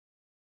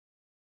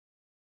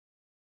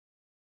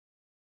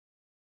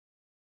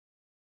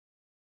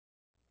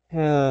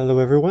Hello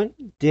everyone,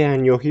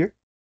 Daniel here.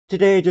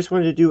 Today I just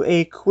wanted to do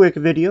a quick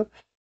video.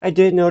 I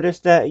did notice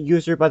that a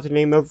user by the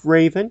name of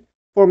Raven,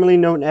 formerly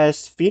known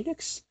as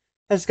Phoenix,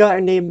 has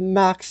gotten a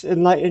max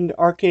enlightened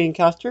Arcane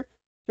Caster.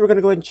 So we're going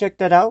to go ahead and check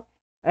that out.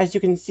 As you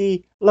can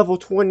see, level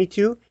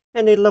 22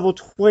 and a level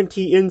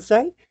 20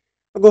 insight.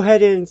 I'll go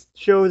ahead and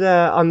show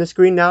that on the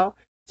screen now,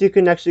 so you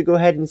can actually go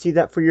ahead and see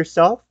that for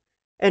yourself.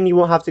 And you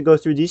won't have to go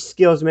through the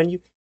skills menu.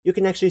 You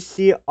can actually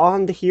see it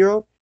on the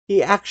hero.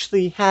 He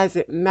actually has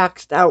it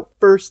maxed out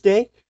first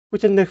day,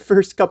 within the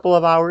first couple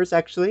of hours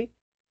actually.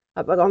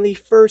 But on the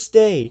first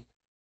day,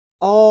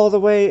 all the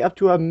way up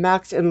to a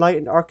max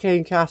enlightened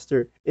arcane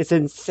caster. It's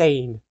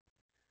insane.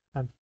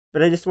 Um,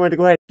 but I just wanted to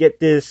go ahead and get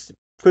this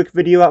quick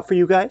video out for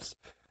you guys.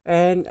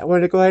 And I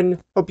wanted to go ahead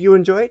and hope you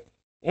enjoyed.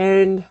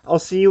 And I'll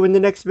see you in the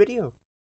next video.